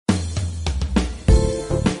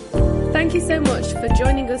Thank you so much for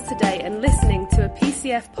joining us today and listening to a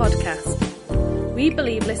PCF podcast. We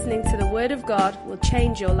believe listening to the Word of God will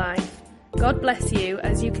change your life. God bless you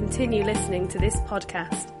as you continue listening to this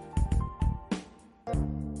podcast.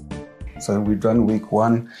 So we've done week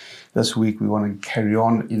 1. This week we want to carry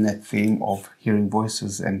on in that theme of hearing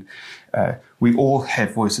voices, and we all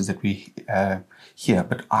have voices that we hear,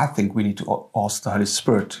 but I think we need to ask the Holy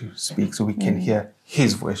Spirit to speak so we can hear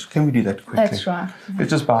His voice. Can we do that quickly? That's right.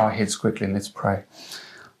 Let's just bow our heads quickly and let's pray.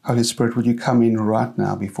 Holy Spirit, would you come in right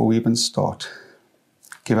now before we even start?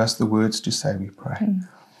 Give us the words to say, we pray.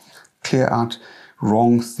 Clear out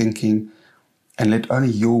wrong thinking and let only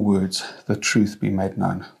your words, the truth, be made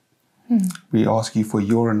known. We ask you for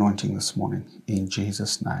your anointing this morning in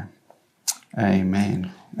Jesus' name.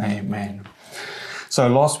 Amen. Amen. So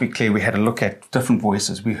last week, Claire, we had a look at different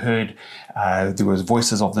voices. We heard there was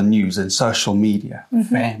voices of the news and social media,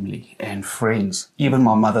 family and friends, even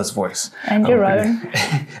my mother's voice. And your own.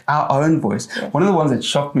 Our own voice. Yeah. One of the ones that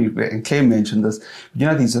shocked me, and Claire mentioned this,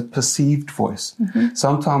 there's a perceived voice.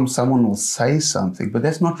 Sometimes someone will say something, but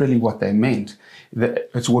that's not really what they meant.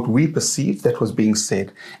 It's what we perceived that was being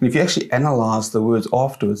said. And if you actually analyze the words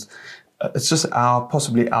afterwards, it's just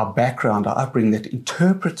possibly our background, our upbringing that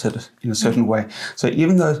interpreted it in a certain way. So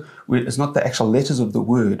even though it's not the actual letters of the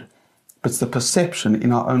word, but it's the perception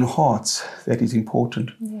in our own hearts that is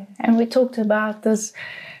important. Yeah. And we talked about this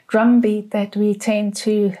drumbeat that we tend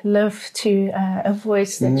to live to, a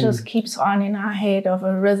voice that just keeps on in our head, of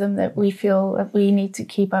a rhythm that we feel that we need to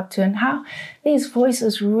keep up to, and how these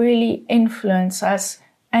voices really influence us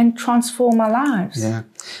and transform our lives. Yeah.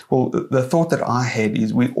 Well, the thought that I had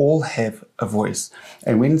is we all have a voice.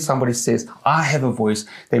 And when somebody says, I have a voice,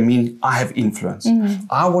 they mean I have influence.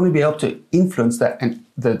 I want to be able to influence that and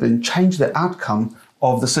then change the outcome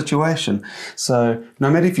of the situation. So no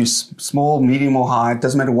matter if you're small, medium or high, it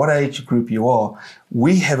doesn't matter what age group you are,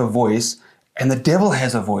 we have a voice. And the devil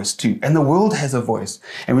has a voice too. And the world has a voice.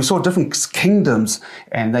 And we saw different kingdoms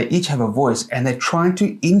and they each have a voice and they're trying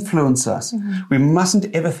to influence us. We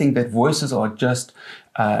mustn't ever think that voices are just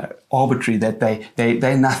arbitrary, that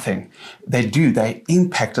they're nothing. They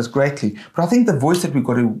impact us greatly. But I think the voice that we've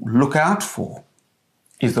got to look out for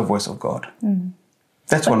is the voice of God.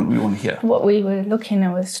 That's what we want to hear. What we were looking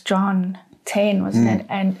at was John 10, wasn't it?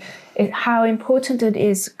 And how important it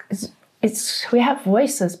is, we have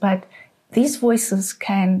voices, but these voices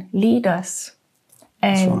can lead us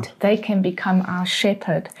and they can become our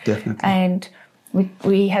shepherd. Definitely. And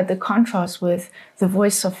we had the contrast with the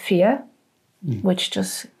voice of fear, which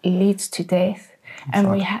just leads to death. And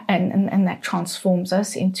and that transforms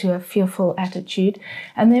us into a fearful attitude.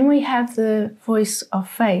 And then we have the voice of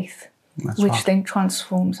faith, which then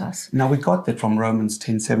transforms us. Now we got that from Romans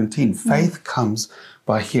 10:17. Faith comes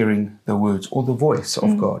by hearing the words or the voice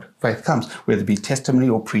of God. Faith comes, whether it be testimony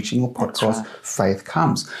or preaching or podcast, faith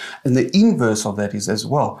comes. And the inverse of that is as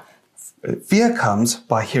well. Fear comes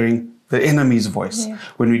by hearing the enemy's voice.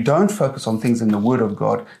 When we don't focus on things in the Word of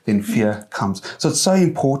God, then fear comes. So it's so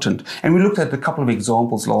important. And we looked at a couple of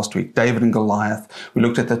examples last week, David and Goliath. We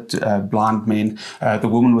looked at the blind men, the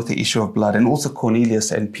woman with the issue of blood, and also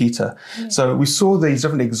Cornelius and Peter. So we saw these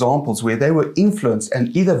different examples where they were influenced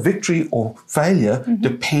and either victory or failure,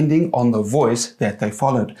 depending on the voice that they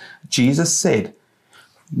followed. Jesus said,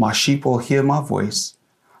 my sheep will hear my voice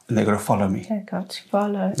and they're going to follow me. They've got to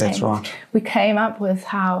follow. That's right. We came up with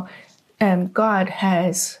how God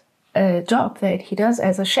has a job that He does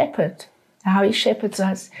as a shepherd. How He shepherds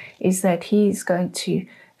us is that He's going to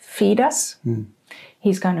feed us,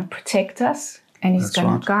 He's going to protect us, and He's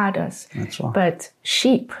going to guide us. That's right. But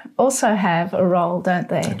sheep also have a role, don't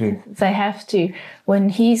they? They do. They have to. When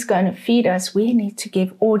He's going to feed us, we need to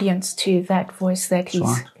give audience to that voice that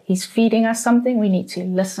He's feeding us something. We need to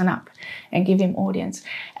listen up and give Him audience.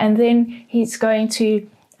 And then He's going to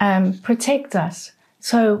protect us.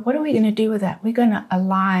 So what are we going to do with that? We're going to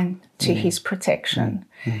align to His protection.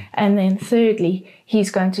 And then thirdly, He's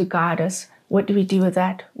going to guide us. What do we do with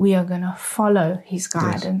that? We are going to follow His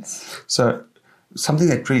guidance. Yes. So something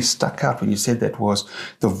that really stuck out when you said that was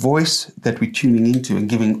the voice that we're tuning into and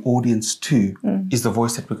giving audience to is the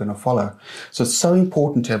voice that we're going to follow. So it's so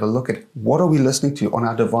important to have a look at what are we listening to on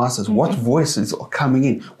our devices? What voices are coming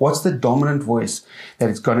in? What's the dominant voice that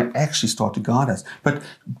is going to actually start to guide us? But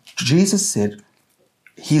Jesus said,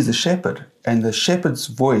 He is a shepherd, and the shepherd's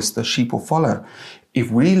voice the sheep will follow.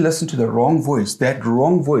 If we listen to the wrong voice, that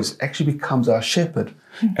wrong voice actually becomes our shepherd,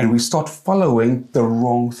 and we start following the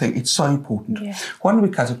wrong thing. It's so important. Why don't we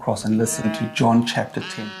cut across and listen to John chapter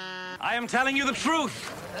 10? I am telling you the truth.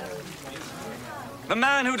 The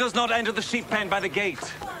man who does not enter the sheep pen by the gate,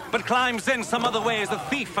 but climbs in some other way as a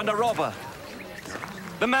thief and a robber.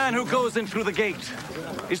 The man who goes in through the gate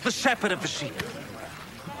is the shepherd of the sheep.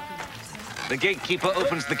 The gatekeeper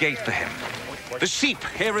opens the gate for him. The sheep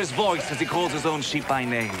hear his voice as he calls his own sheep by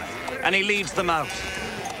name, and he leads them out.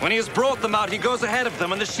 When he has brought them out, he goes ahead of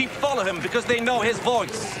them, and the sheep follow him because they know his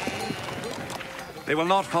voice. They will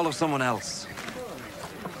not follow someone else.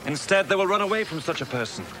 Instead, they will run away from such a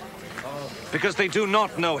person because they do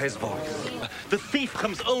not know his voice. The thief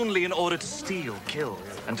comes only in order to steal, kill,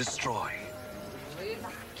 and destroy.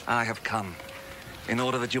 I have come in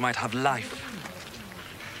order that you might have life.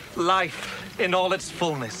 Life in all its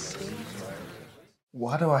fullness.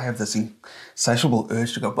 Why do I have this insatiable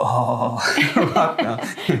urge to go, right now?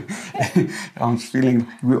 I'm feeling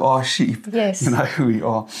we are sheep. Yes. You know who we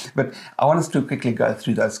are. But I want us to quickly go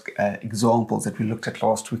through those examples that we looked at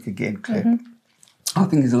last week again, Claire. I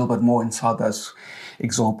think there's a little bit more inside those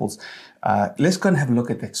examples. Let's go and have a look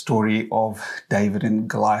at that story of David and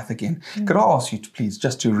Goliath again. Could I ask you to please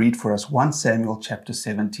just to read for us 1 Samuel chapter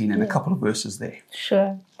 17 and a couple of verses there?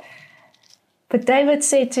 Sure. But David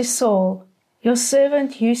said to Saul, "Your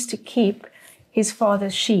servant used to keep his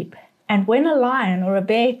father's sheep, and when a lion or a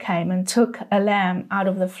bear came and took a lamb out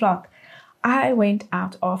of the flock, I went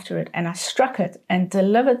out after it, and I struck it and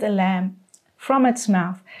delivered the lamb from its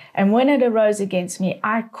mouth. And when it arose against me,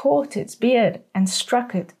 I caught its beard and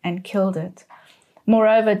struck it and killed it."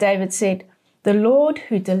 Moreover, David said, "The Lord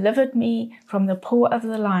who delivered me from the paw of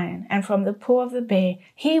the lion and from the paw of the bear,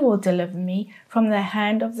 he will deliver me from the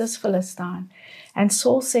hand of this Philistine." And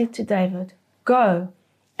Saul said to David, "Go,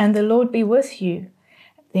 and the Lord be with you."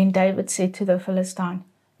 Then David said to the Philistine,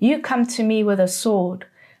 "You come to me with a sword,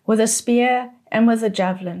 with a spear, and with a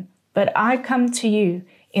javelin, but I come to you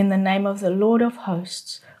in the name of the Lord of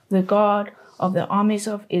hosts, the God of the armies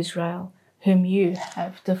of Israel, whom you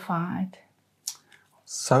have defied."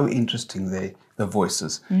 So interesting there, the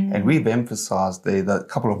voices. And we've emphasized there the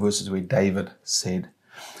couple of verses where David said.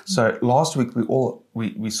 So last week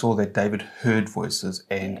we saw that David heard voices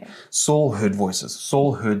and Saul heard voices.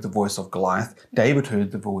 Saul heard the voice of Goliath. David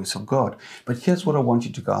heard the voice of God. But here's what I want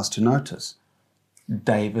you guys to notice.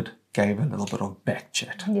 David gave a little bit of back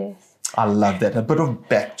chat. Yes. I love that, a bit of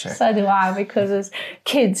back chat. So do I, because as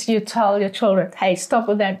kids, you tell your children, hey, stop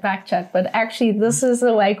with that back chat. But actually, this is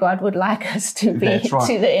the way God would like us to be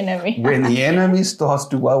to the enemy. When the enemy starts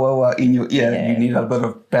to wah, wah, wah in your ear, you need a bit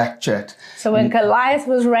of back chat. So when Goliath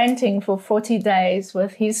was ranting for 40 days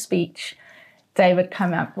with his speech, David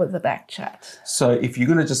came up with the back chat. So if you're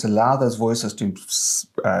going to just allow those voices to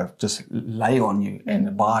just lay on you and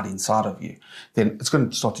abide inside of you, then it's going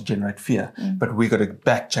to start to generate fear. But we've got to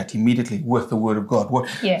back chat immediately with the word of God.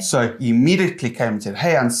 So he immediately came and said,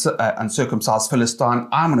 "Hey, uncircumcised Philistine,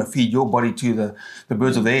 I'm going to feed your body to the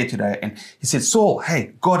birds of the air today." And he said, "Saul,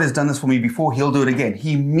 hey, God has done this for me before. He'll do it again."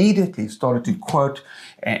 He immediately started to quote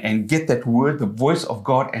and get that word, the voice of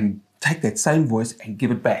God, and take that same voice and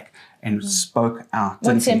give it back. And spoke out.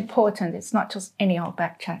 What's important, it's not just any old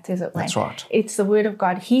back chat, is it? That's right. It's the word of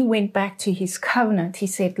God. He went back to his covenant. He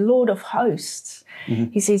said, "Lord of hosts."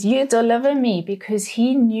 He says, "You deliver me," because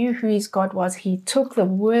he knew who his God was. He took the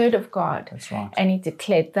word of God. That's right. And he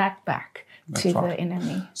declared that back to the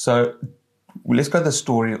enemy. So let's go to the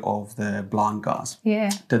story of the blind guys. Yeah.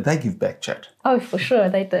 Did they give back chat? Oh, for sure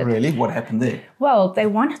they did. Really? What happened there? Well, they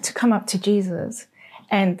wanted to come up to Jesus.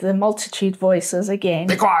 And the multitude voices again.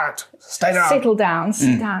 Be quiet. Stay down. Settle down.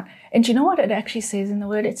 Sit down. And do you know what it actually says in the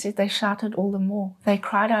word? It says they shouted all the more. They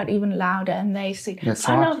cried out even louder and they said,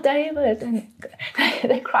 "Son of David." And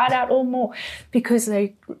they cried out all more because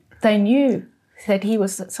they knew that he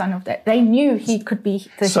was the son of David. They knew he could be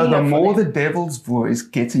the healer. So the more the devil's voice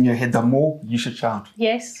gets in your head, the more you should shout.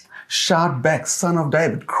 Yes. Shout back, "Son of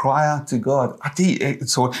David." Cry out to God.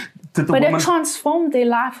 But it transformed their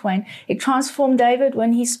life, Wayne. It transformed David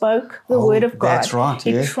when he spoke the word of God. That's right,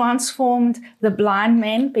 It transformed the blind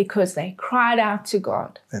men because they cried out to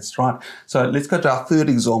God. That's right. So let's go to our third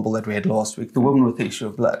example that we had last week, the woman with the issue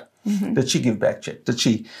of blood. Did she give back chat? Did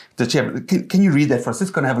she have, can you read that for us? Let's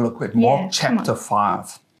go and have a look at Mark chapter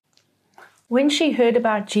 5. When she heard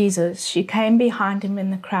about Jesus, she came behind him in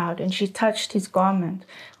the crowd and she touched his garment.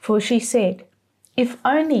 For she said, "If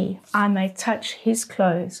only I may touch his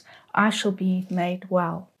clothes, I shall be made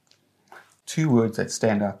well." Two words that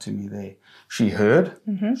stand out to me there. She heard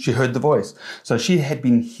the voice. So she had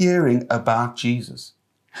been hearing about Jesus.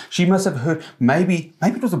 She must have heard, maybe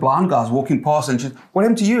it was the blind guys walking past and she said, "What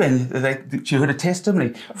happened to you?" And she heard a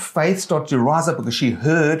testimony. Faith started to rise up because she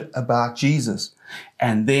heard about Jesus.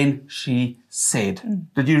 And then she said,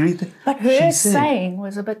 did you read that? But her saying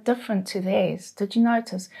was a bit different to theirs. Did you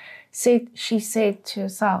notice? she said to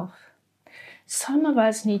herself, some of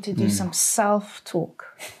us need to do some self-talk,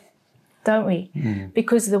 don't we?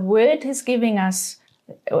 Because the word is giving us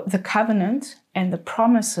the covenant and the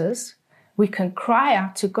promises. We can cry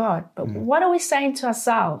out to God, but what are we saying to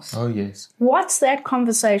ourselves? Oh, yes. What's that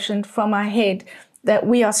conversation from our head that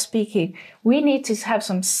we are speaking? We need to have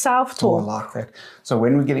some self-talk. Oh, I like that. So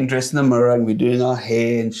when we're getting dressed in the mirror and we're doing our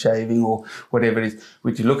hair and shaving or whatever it is,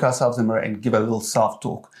 we need to look ourselves in the mirror and give a little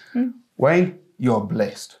self-talk. Wayne, you're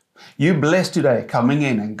blessed. You're blessed today coming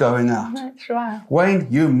in and going out. That's right. Wayne,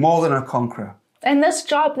 you're more than a conqueror. And this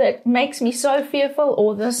job that makes me so fearful,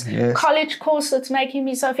 or this college course that's making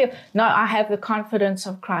me so fearful, no, I have the confidence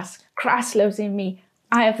of Christ. Christ lives in me.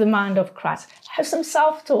 I have the mind of Christ. Have some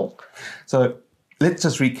self-talk. So let's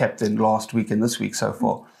just recap then last week and this week so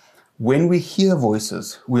far. When we hear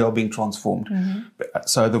voices, we are being transformed.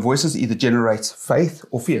 So the voices either generates faith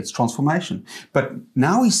or fear. It's transformation. But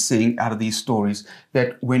now he's seeing out of these stories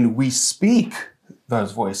that when we speak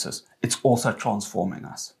those voices, it's also transforming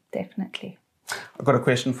us. Definitely. I've got a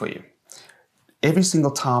question for you. Every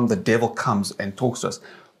single time the devil comes and talks to us,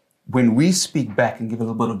 when we speak back and give a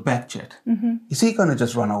little bit of back chat, is he going to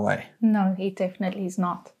just run away? No, he definitely is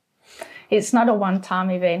not. It's not a one-time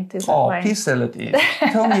event, is it? Oh, Wayne? please tell it is.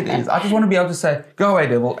 Tell me it is. I just want to be able to say, go away,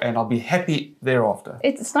 devil, and I'll be happy thereafter.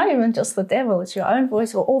 It's not even just the devil. It's your own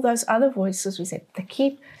voice or all those other voices we said. They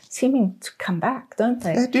keep seeming to come back, don't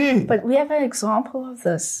they? They do. But we have an example of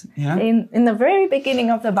this Yeah. in the very beginning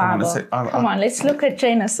of the Bible. Come on, Let's look at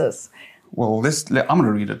Genesis. Well, I'm going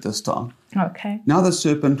to read it this time. Okay. Now the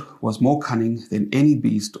serpent was more cunning than any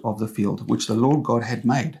beast of the field which the Lord God had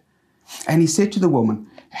made. And he said to the woman,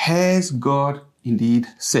 has God indeed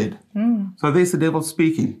said? So there's the devil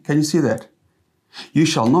speaking. Can you see that? You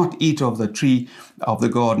shall not eat of the tree of the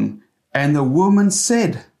garden. And the woman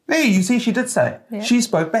said, hey, you see, she did say. Yeah. She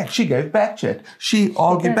spoke back. She gave back chat. She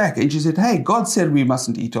argued back. And she said, hey, God said we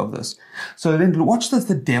mustn't eat of this. So then watch this.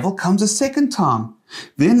 The devil comes a second time.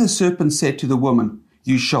 Then the serpent said to the woman,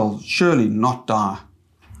 you shall surely not die.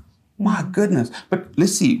 My goodness. But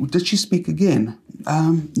let's see. Did she speak again?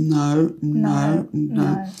 No.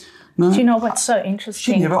 Do you know what's so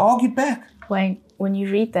interesting? She never argued back. When you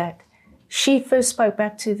read that, she first spoke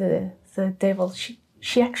back to the devil.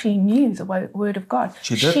 She actually knew the word of God.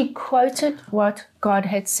 She did. She quoted what God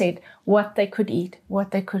had said, what they could eat, what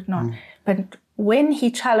they could not. But when he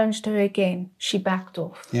challenged her again, she backed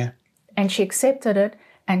off. Yeah. And she accepted it,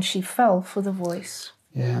 and she fell for the voice.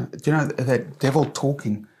 Yeah. Do you know that devil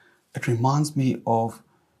talking? It reminds me of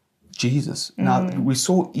Jesus. Now, we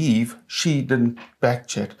saw Eve. She didn't back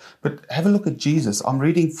chat. But have a look at Jesus. I'm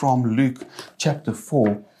reading from Luke chapter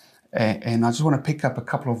 4. And I just want to pick up a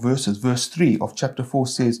couple of verses. Verse 3 of chapter 4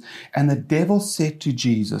 says, and the devil said to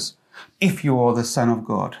Jesus, if you are the Son of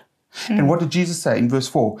God. And what did Jesus say in verse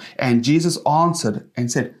 4? And Jesus answered and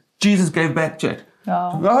said, Jesus gave back chat.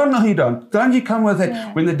 Oh, no, you don't. Don't you come with it.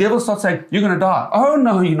 Yeah. When the devil starts saying, you're going to die. Oh,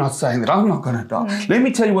 no, you're not saying that. I'm not going to die. Let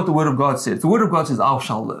me tell you what the Word of God says. The Word of God says, I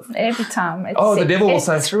shall live. Every time. The devil will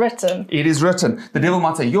say, it's written. It is written. The devil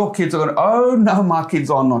might say, your kids are going to, oh, no, my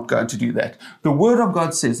kids are not going to do that. The Word of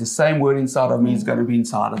God says the same word inside of me is going to be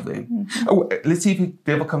inside of them. Oh, let's see if the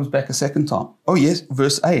devil comes back a second time. Oh, yes,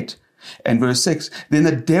 verse 8. And verse 6, then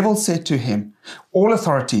the devil said to him, all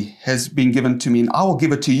authority has been given to me, and I will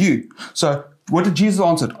give it to you. So what did Jesus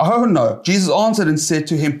answer? Oh, no. Jesus answered and said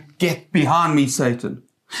to him, get behind me, Satan.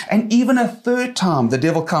 And even a third time, the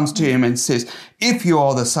devil comes to him and says, if you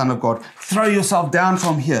are the Son of God, throw yourself down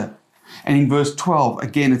from here. And in verse 12,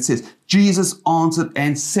 again, it says, Jesus answered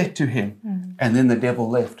and said to him, and then the devil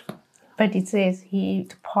left. But it says he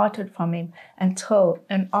departed from him until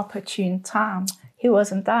an opportune time. He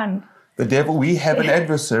wasn't done. The devil, we have an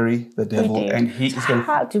adversary, the devil, and he is going to...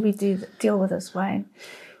 How do we deal with this, Wayne?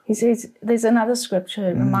 He says, there's another scripture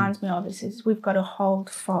it reminds me of. It says, we've got to hold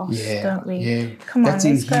fast, don't we? Yeah, Come on, that's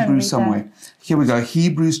in Hebrews somewhere. Here we go.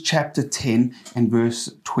 Hebrews chapter 10 and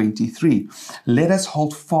verse 23. Let us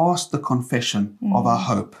hold fast the confession of our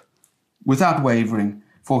hope without wavering,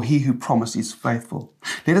 for he who promised is faithful.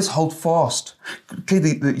 Let us hold fast.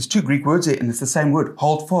 Clearly, there's two Greek words there, and it's the same word,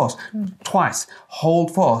 hold fast. Twice,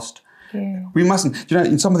 hold fast. Yeah. We mustn't,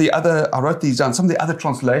 in some of the other, I wrote these down, some of the other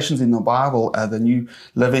translations in the Bible, the New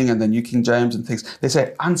Living and the New King James and things, they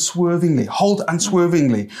say unswervingly, hold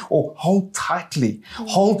unswervingly, or hold tightly,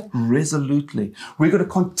 hold resolutely. We've got to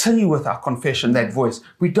continue with our confession, that voice.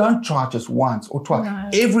 We don't try just once or twice. No.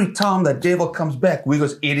 Every time the devil comes back, we go,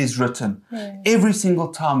 it is written. Yeah. Every single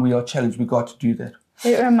time we are challenged, we got to do that.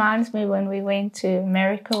 It reminds me when we went to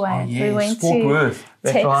America Way. Oh, yes, we went Fort to Worth.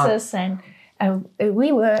 Texas, and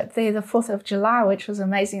We were there the 4th of July, which was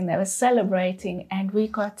amazing. They were celebrating, and we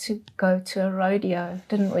got to go to a rodeo,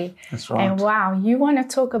 didn't we? That's right. And wow, you want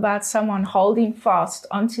to talk about someone holding fast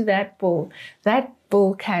onto that bull. That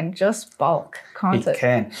bull can just bulk, can't it? He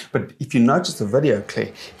can. But if you notice the video,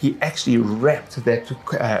 Claire, he actually wrapped that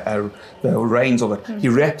the reins of it. He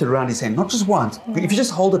wrapped it around his hand, not just once. If you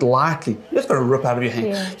just hold it lightly, you just got to rip out of your hand.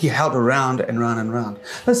 Yeah. He held it round and round and round.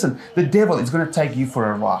 Listen, the devil is going to take you for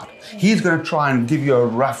a ride. He's going to try and give you a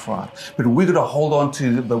rough ride. But we're going to hold on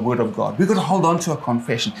to the word of God. We're going to hold on to a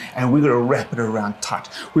confession, and we're going to wrap it around tight.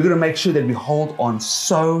 We're going to make sure that we hold on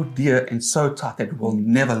so dear and so tight that we'll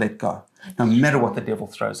never let go, no matter what the devil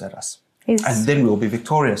throws at us. And then we'll be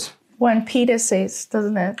victorious. 1 Peter says,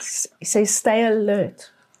 doesn't it? He says, stay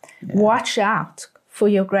alert. Yeah. Watch out for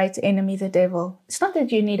your great enemy, the devil. It's not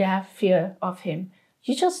that you need to have fear of him.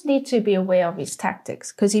 You just need to be aware of his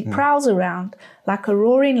tactics, because he prowls around like a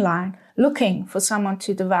roaring lion looking for someone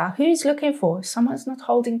to devour. Who he's looking for? Someone's not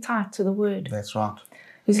holding tight to the word. That's right.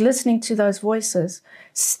 Who's listening to those voices.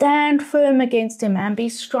 Stand firm against him and be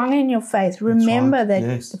strong in your faith. Remember that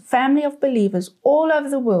the family of believers all over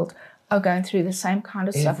the world are going through the same kind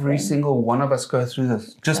of suffering. Every single one of us go through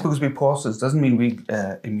this. Just because we're pastors doesn't mean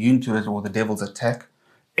we're immune to it or the devil's attack.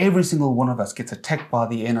 Every single one of us gets attacked by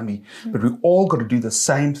the enemy, but we've all got to do the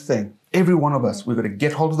same thing. Every one of us, we've got to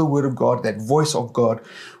get hold of the word of God, that voice of God,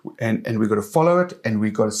 and we've got to follow it, and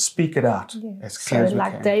we've got to speak it out as clear as we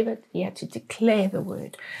can. Like David, he had to declare the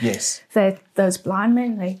word. Yes. That those blind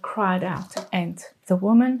men, they cried out, and the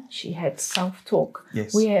woman, she had self-talk.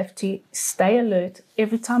 Yes. We have to stay alert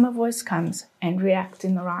every time a voice comes and react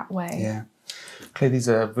in the right way. Yeah. Claire, there's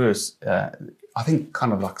a verse, I think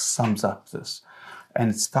kind of like sums up this. And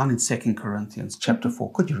it's found in 2 Corinthians chapter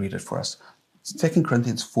 4. Could you read it for us? 2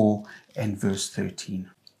 Corinthians 4 and verse 13.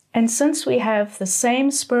 And since we have the same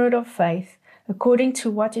spirit of faith, according to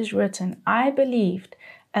what is written, I believed,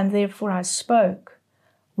 and therefore I spoke.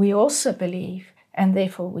 We also believe, and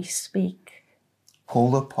therefore we speak.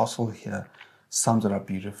 Paul the Apostle here sums it up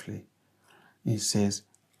beautifully. He says,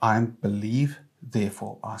 I believe,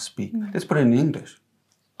 therefore I speak. Let's put it in English.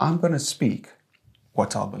 I'm going to speak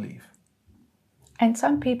what I believe. And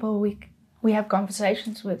some people we have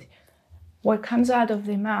conversations with, what comes out of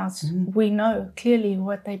their mouths, we know clearly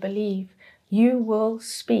what they believe. You will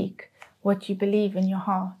speak what you believe in your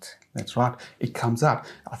heart. That's right. It comes out.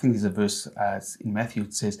 I think there's a verse in Matthew,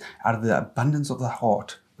 it says, out of the abundance of the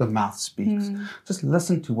heart, the mouth speaks. Just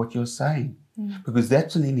listen to what you're saying, because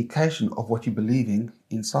that's an indication of what you're believing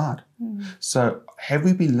inside. So have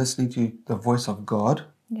we been listening to the voice of God?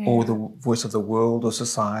 Yeah. Or the voice of the world or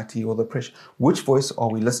society or the pressure? Which voice are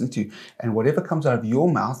we listening to? And whatever comes out of your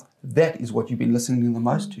mouth, that is what you've been listening the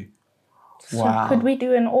most to. Wow. So could we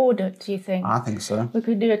do an audit, do you think? I think so. We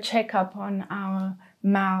could do a checkup on our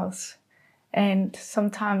mouths. And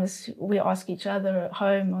sometimes we ask each other at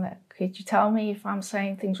home, or that, could you tell me if I'm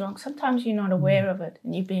saying things wrong? Sometimes you're not aware of it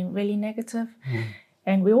and you're being really negative.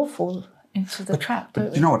 And we all fall into the trap,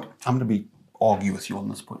 don't we? You know what? I'm going to argue with you on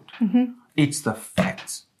this point. It's the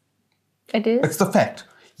facts. It is? It's the fact.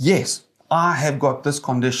 Yes, I have got this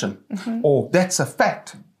condition. Or that's a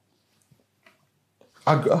fact.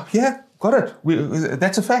 Yeah, got it.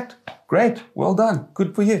 That's a fact. Great. Well done.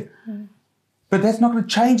 Good for you. But that's not going to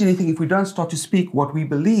change anything if we don't start to speak what we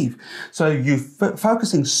believe. So you're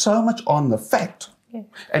focusing so much on the fact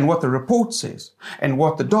and what the report says, and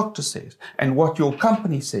what the doctor says, and what your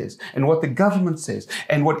company says, and what the government says,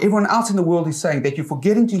 and what everyone else in the world is saying, that you're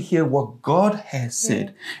forgetting to hear what God has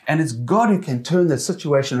said. And it's God who can turn the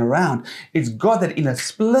situation around. It's God that in a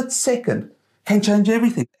split second can change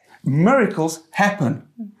everything. Miracles happen.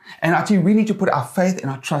 And I tell you, we need to put our faith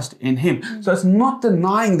and our trust in Him. So it's not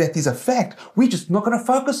denying that there's a fact. We're just not going to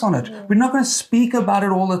focus on it. We're not going to speak about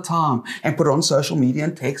it all the time and put it on social media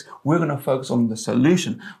and text. We're going to focus on the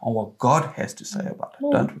solution, on what God has to say about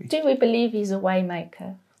it, don't we? Do we believe He's a way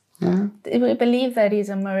maker? Do we believe that He's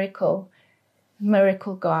a miracle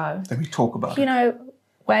God? That we talk about You know,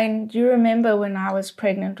 Wayne, do you remember when I was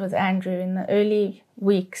pregnant with Andrew in the early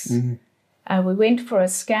weeks? We went for a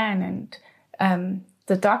scan, and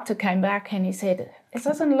the doctor came back and he said, it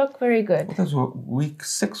doesn't look very good. Well, that was week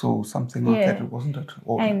 6 or something like that, wasn't it?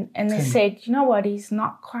 Or and they said, you know what, he's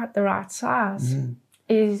not quite the right size.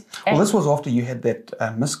 Well, this was after you had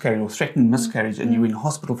that miscarriage or threatened miscarriage, and you were in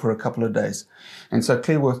hospital for a couple of days. And so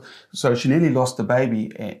so she nearly lost the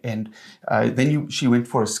baby, and then she went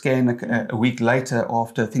for a scan a week later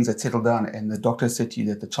after things had settled down, and the doctor said to you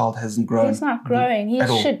that the child hasn't grown. He's not growing. He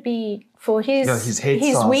should be, for his head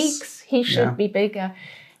size. weeks, he should be bigger.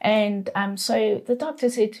 And so the doctor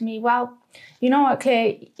said to me, well, you know what,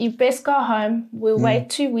 Claire, you best go home. We'll wait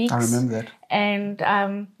 2 weeks. I remember that.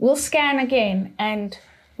 And we'll scan again. And,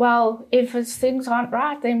 well, if things aren't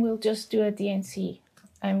right, then we'll just do a DNC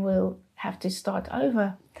and we'll have to start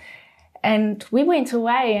over. And we went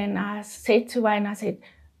away, and I said to Wayne, I said,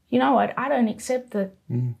 you know what, I don't accept that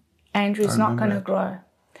Andrew's not going to grow.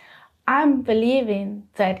 I'm believing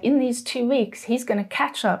that in these 2 weeks, he's going to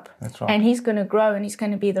catch up. That's right. And he's going to grow, and he's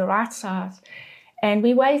going to be the right size. And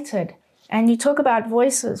we waited. And you talk about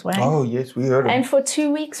voices, Wayne. Oh, yes, we heard it. And for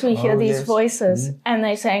 2 weeks, we hear these voices, and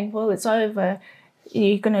they're saying, well, it's over.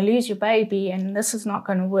 You're going to lose your baby, and this is not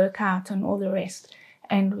going to work out, and all the rest.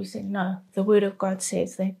 And we said, no, the Word of God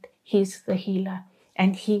says that he's the healer,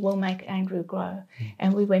 and he will make Andrew grow.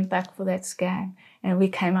 And we went back for that scan, and we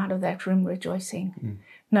came out of that room rejoicing.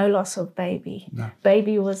 No loss of baby. No.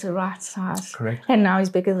 Baby was the right size. Correct. And now he's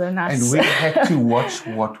bigger than us. And we had to watch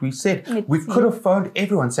what we said. We could have phoned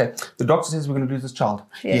everyone and said, the doctor says we're going to lose this child.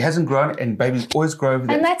 Yeah. He hasn't grown, and babies always grow over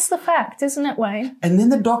there. And that's the fact, isn't it, Wayne? And then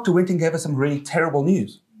the doctor went and gave us some really terrible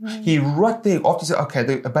news. He right there, after he said, okay,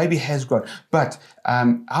 the baby has grown. But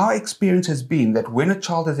our experience has been that when a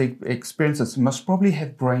child has experienced this, must probably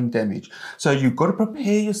have brain damage. So you've got to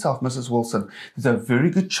prepare yourself, Mrs. Wilson. There's a very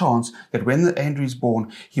good chance that when Andrew is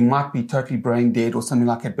born, he might be totally brain dead or something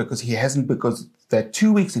like that because that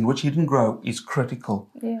 2 weeks in which he didn't grow is critical.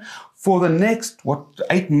 Yeah. For the next,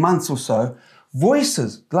 8 months or so,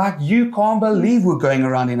 voices like you can't believe were going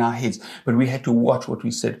around in our heads. But we had to watch what we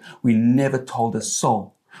said. We never told a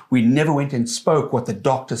soul. We never went and spoke what the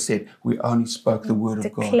doctor said. We only spoke the word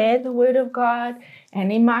of God. Declared the word of God.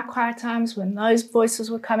 And in my quiet times, when those voices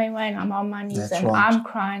were coming away, and I'm on my knees, That's and right. I'm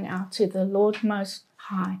crying out to the Lord Most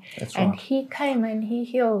High. That's and right. he came and he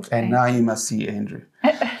healed. And now you must see Andrew.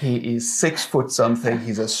 He is 6 foot something.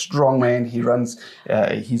 He's a strong man. He runs,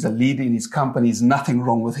 he's a leader in his company. There's nothing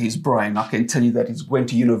wrong with his brain. I can tell you that. He's went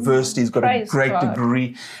to university. He's got Praise a great God.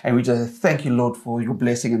 degree. And we just thank you, Lord, for your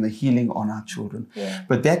blessing and the healing on our children. Yeah.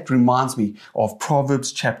 But that reminds me of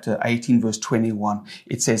Proverbs chapter 18, verse 21.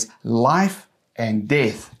 It says, life and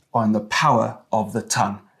death are in the power of the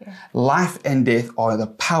tongue. Yeah. Life and death are the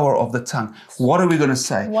power of the tongue. What are we going to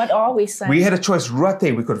say? What are we saying? We had a choice right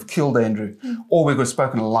there. We could have killed Andrew, or we could have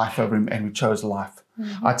spoken life over him, and we chose life.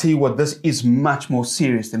 I tell you what, this is much more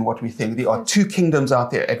serious than what we think. There are two kingdoms out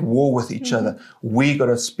there at war with each other. We got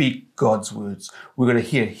to speak God's words. We're going to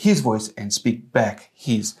hear his voice and speak back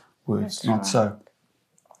his words, That's not right. so.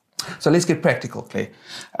 So let's get practical, Claire.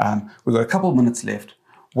 We've got a couple of minutes left.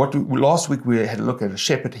 Last week we had a look at a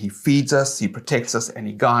shepherd. He feeds us, he protects us, and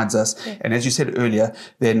he guides us. Yeah. And as you said earlier,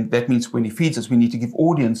 then that means when he feeds us, we need to give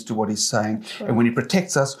audience to what he's saying. Sure. And when he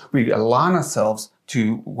protects us, we align ourselves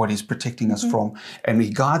to what he's protecting us from. And when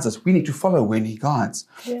he guides us, we need to follow when he guides.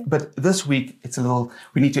 Yeah. But this week,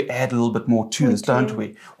 we need to add a little bit more to this, don't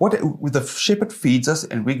we? The shepherd feeds us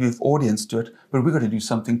and we give audience to it, but we've got to do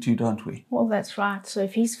something too, don't we? Well, that's right. So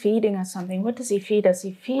if he's feeding us something, what does he feed us?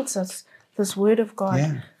 He feeds us this word of God.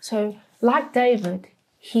 Yeah. So like David,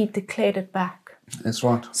 he declared it back. That's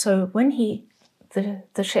right. So when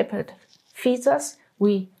the shepherd feeds us,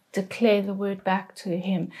 we declare the word back to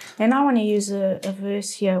him. And I want to use a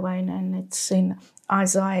verse here, Wayne, and it's in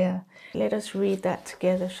Isaiah. Let us read that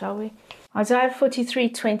together, shall we? Isaiah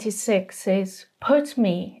 43:26 says, "Put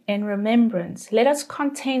me in remembrance. Let us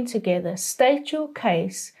contend together. State your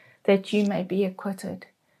case that you may be acquitted."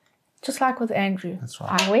 Just like with Andrew. That's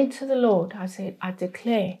right. I went to the Lord. I said, I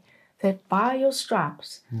declare that by your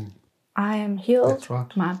stripes I am healed. That's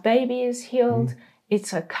right. My baby is healed.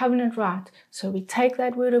 It's a covenant right. So we take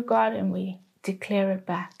that word of God and we declare it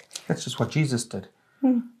back. That's just what Jesus did.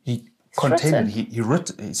 He It's contended. written. He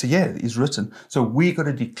written. So yeah, it's written. So we got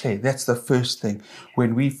to declare. That's the first thing.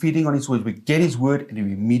 When we're feeding on his word, we get his word and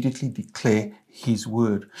we immediately declare his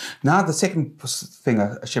word. Now the second thing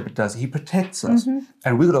a shepherd does, he protects us,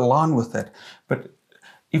 and we got to align with that. But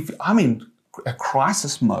if I'm in a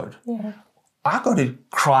crisis mode, I got to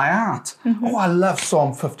cry out. Oh, I love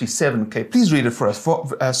Psalm 57. Claire, please read it for us.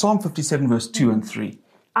 Psalm 57, verse 2 and 3.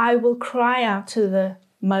 I will cry out to the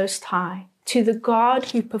Most High, to the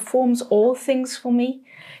God who performs all things for me.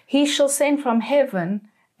 He shall send from heaven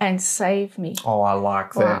and save me. Oh, I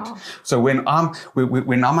like that. Wow. So when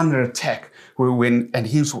I'm under attack, and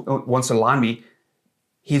he wants to lie me,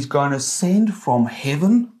 he's going to send from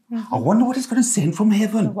heaven. I wonder what he's going to send from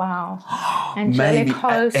heaven. Wow. Angelic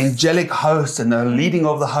hosts. Angelic hosts and the leading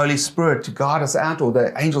of the Holy Spirit to guide us out, or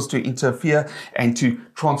the angels to interfere and to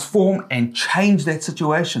transform and change that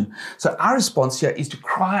situation. So our response here is to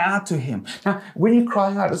cry out to him. Now, when you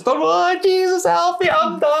cry out, it's not, oh, Jesus, help me,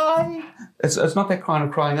 I'm dying. It's not that kind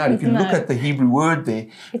of crying out. If you look at the Hebrew word there,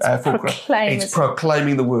 it's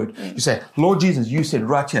proclaiming the word. You say, Lord Jesus, you said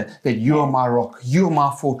right here that you are my rock, you are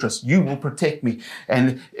my fortress, you will protect me.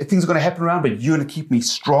 And things are going to happen around, but you're going to keep me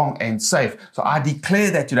strong and safe. So I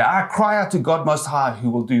declare that today. I cry out to God Most High, who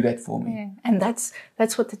will do that for me. Yeah. And that's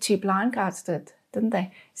what the two blind guys did, didn't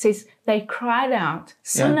they? It says they cried out,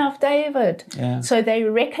 Son of David. Yeah. So they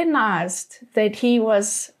recognized that he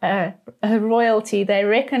was a royalty. They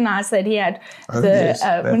recognized that he had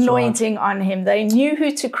anointing on him. They knew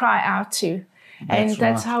who to cry out to. And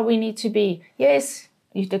that's how we need to be. Yes,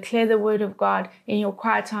 you declare the word of God. In your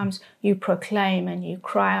quiet times, you proclaim and you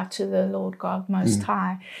cry out to the Lord God Most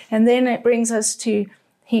High. And then it brings us to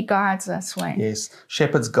He guides us, Wayne. Yes,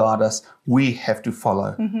 shepherds guide us. We have to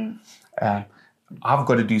follow. I've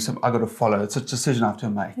got to do something. I've got to follow. It's a decision I have to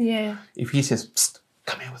make. Yeah. If he says, Psst,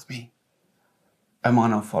 come here with me, am I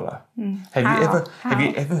not follow? Have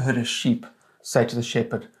you ever heard a sheep say to the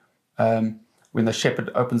shepherd, when the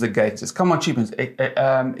shepherd opens the gate, says, come on, sheep,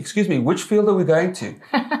 and excuse me, which field are we going to?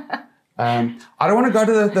 I don't want to go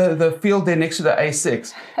to the field there next to the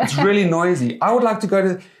A6. It's really noisy. I would like to go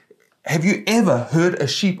to... Have you ever heard a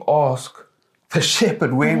sheep ask the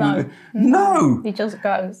shepherd where No. He just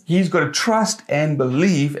goes. He's got to trust and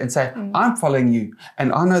believe and say, I'm following you.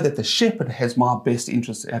 And I know that the shepherd has my best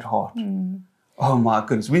interests at heart. Oh my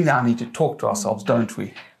goodness. We now need to talk to ourselves, don't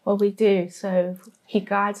we? Well, we do. So he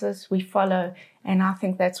guides us, we follow. And I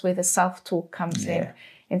think that's where the self-talk comes in.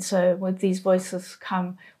 And so when these voices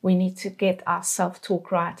come, we need to get our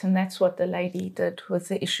self-talk right. And that's what the lady did with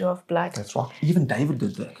the issue of blood. That's right. Even David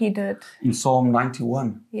did that. He did. In Psalm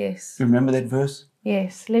 91. Yes. You remember that verse?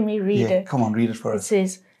 Yes. Let me read it. Come on, read it for us. It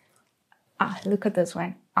says, look at this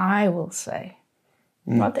one. I will say,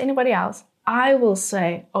 not anybody else, I will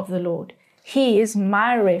say of the Lord, He is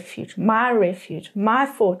my refuge, my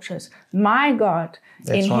fortress, my God.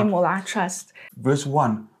 In Him will I trust. Verse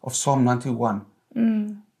 1 of Psalm 91.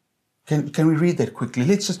 Can we read that quickly?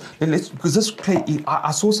 Let's because this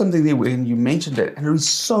I saw something there when you mentioned it, and it is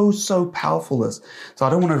so powerful. This, so I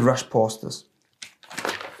don't want to rush past this.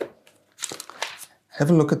 Have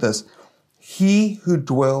a look at this. He who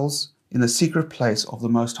dwells in the secret place of the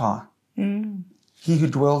Most High, he who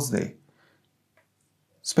dwells there,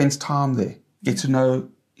 spends time there, gets to know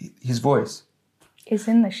His voice. He's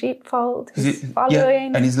in the sheepfold, he's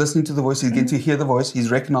following. And he's listening to the voice, he's getting to hear the voice, he's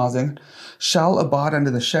recognizing, shall abide under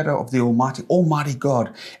the shadow of the Almighty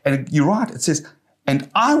God. And you're right, it says, and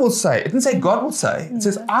I will say, it didn't say God will say, it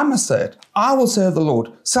says I must say it. I will say of the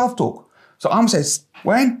Lord, self-talk. So I'm saying,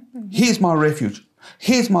 Wayne, here's my refuge,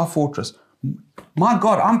 here's my fortress. My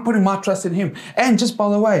God, I'm putting my trust in Him. And just by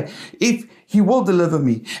the way, if He will deliver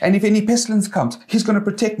me, and if any pestilence comes, He's going to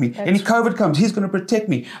protect me. Any COVID comes, He's going to protect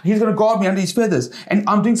me. He's going to guard me under His feathers. And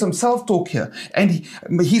I'm doing some self-talk here. And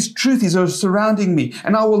His truth is surrounding me.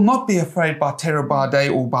 And I will not be afraid by terror by day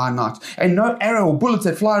or by night. And no arrow or bullets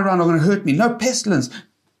that fly around are going to hurt me. No pestilence.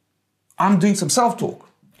 I'm doing some self-talk.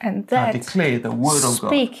 And that I declare the word of God.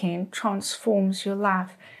 Speaking transforms your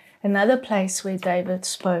life. Another place where David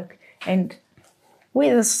spoke, and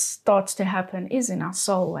where this starts to happen is in our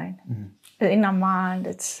soul, Wayne. In our mind,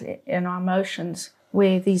 it's in our emotions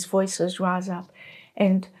where these voices rise up.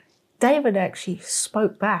 And David actually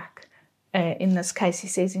spoke back. In this case, he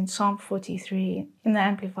says in Psalm 43, in the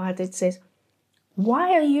Amplified, it says,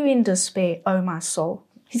 why are you in despair, O my soul?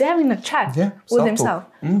 He's having a chat with himself.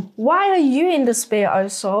 Why are you in despair, O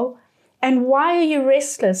soul? And why are you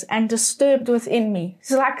restless and disturbed within me?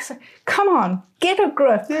 It's like, come on, get a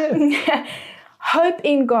grip. Hope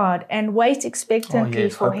in God and wait expectantly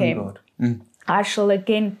for Him. I shall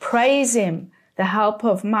again praise Him, the help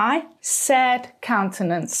of my sad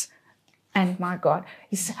countenance and my God.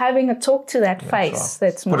 He's having a talk to that face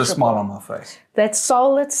that's miserable. Put a smile on my face. That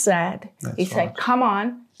soul that's sad. He right. said, come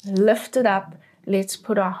on, lift it up. Let's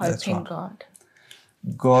put our hope in God.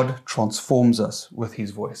 God transforms us with His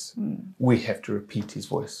voice. We have to repeat His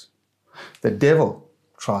voice. The devil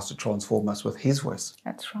tries to transform us with his voice.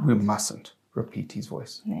 That's right. We mustn't repeat his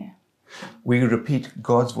voice. Yeah. We repeat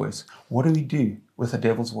God's voice. What do we do with the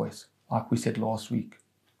devil's voice? Like we said last week,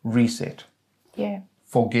 reset. Yeah.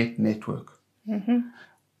 Forget network.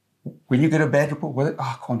 When you get a bad report,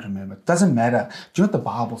 I can't remember. It doesn't matter. Do you know what the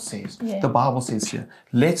Bible says? Yeah. The Bible says here,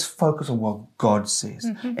 let's focus on what God says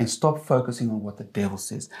and stop focusing on what the devil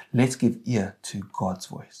says. Let's give ear to God's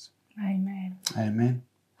voice. Amen. Amen.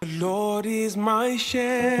 The Lord is my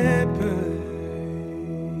shepherd.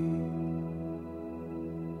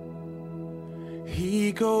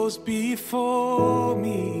 He goes before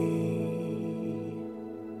me.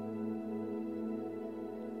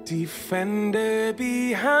 defender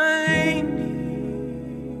behind me.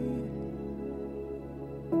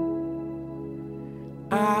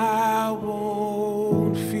 I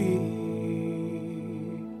won't fear.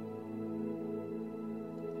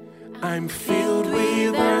 I'm filled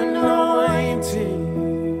with anointing.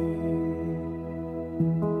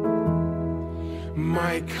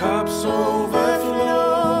 My cup's overflowing.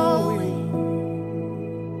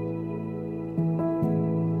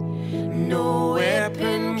 No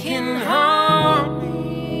weapon can harm me.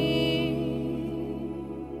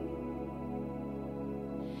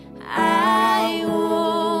 I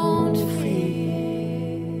won't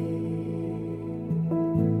fear.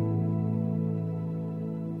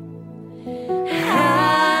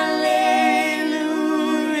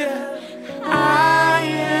 Hallelujah, I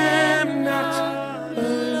am not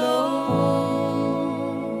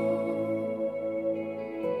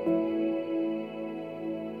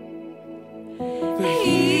but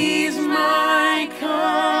He's my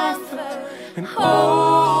comfort and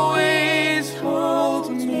always holds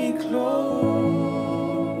me close.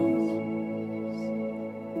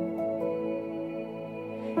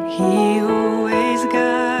 He always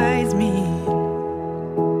guides me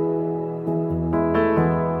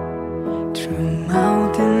through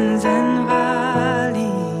mountains and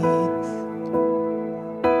valleys.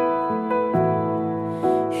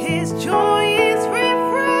 His joy is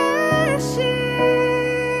refreshing,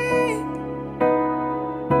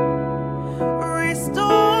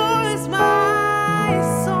 restores my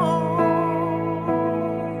soul.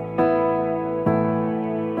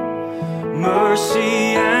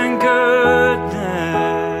 Mercy and goodness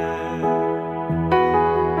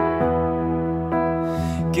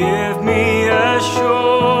give me assurance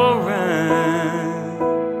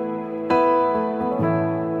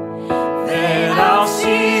that I'll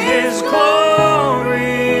see His glory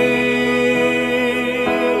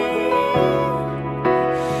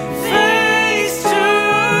face to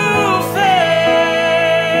face.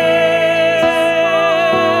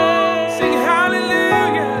 Sing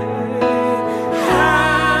hallelujah,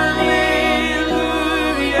 hallelujah,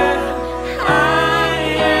 I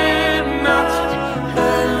am not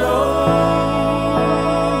alone.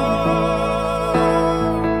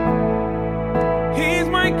 He's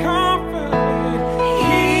my comfort,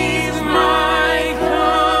 He's my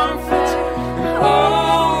comfort,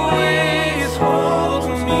 always holds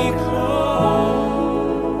me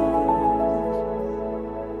close.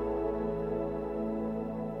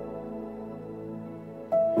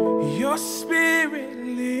 Your spirit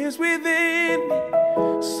lives within me,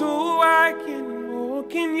 so I can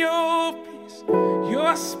walk in your peace.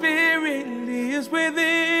 Your spirit lives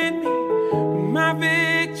within me, my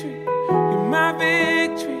victory, you're my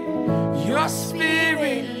victory. Your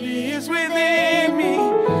spirit lives within me,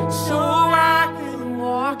 so I can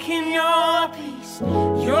walk in your peace.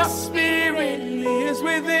 Your spirit lives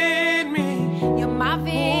within me. You're my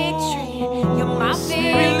victory. You're my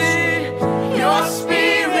Spirit victory. lives, your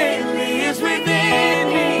spirit lives within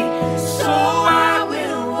me, so I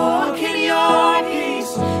will walk in your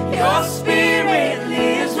peace. Your spirit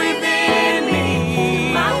lives within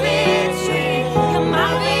me, My victory. You're my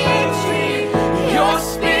victory. your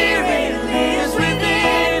spirit lives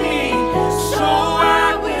within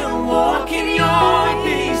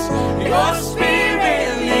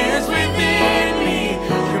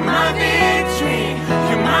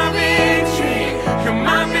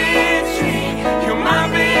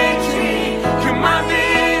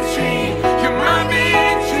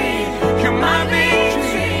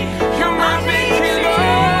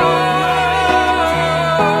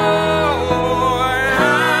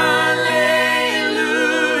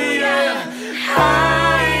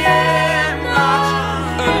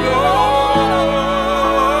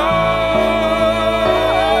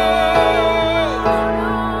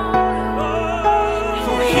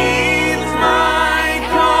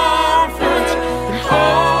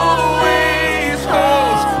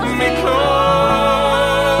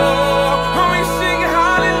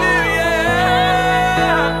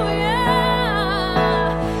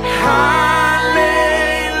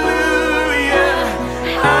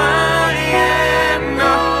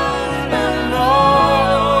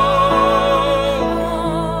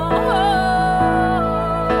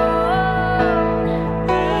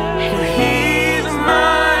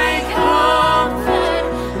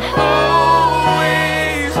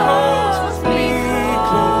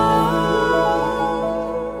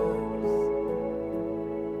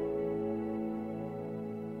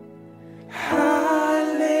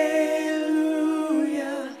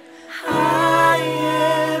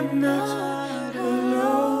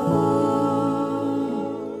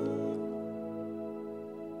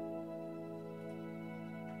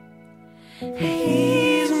He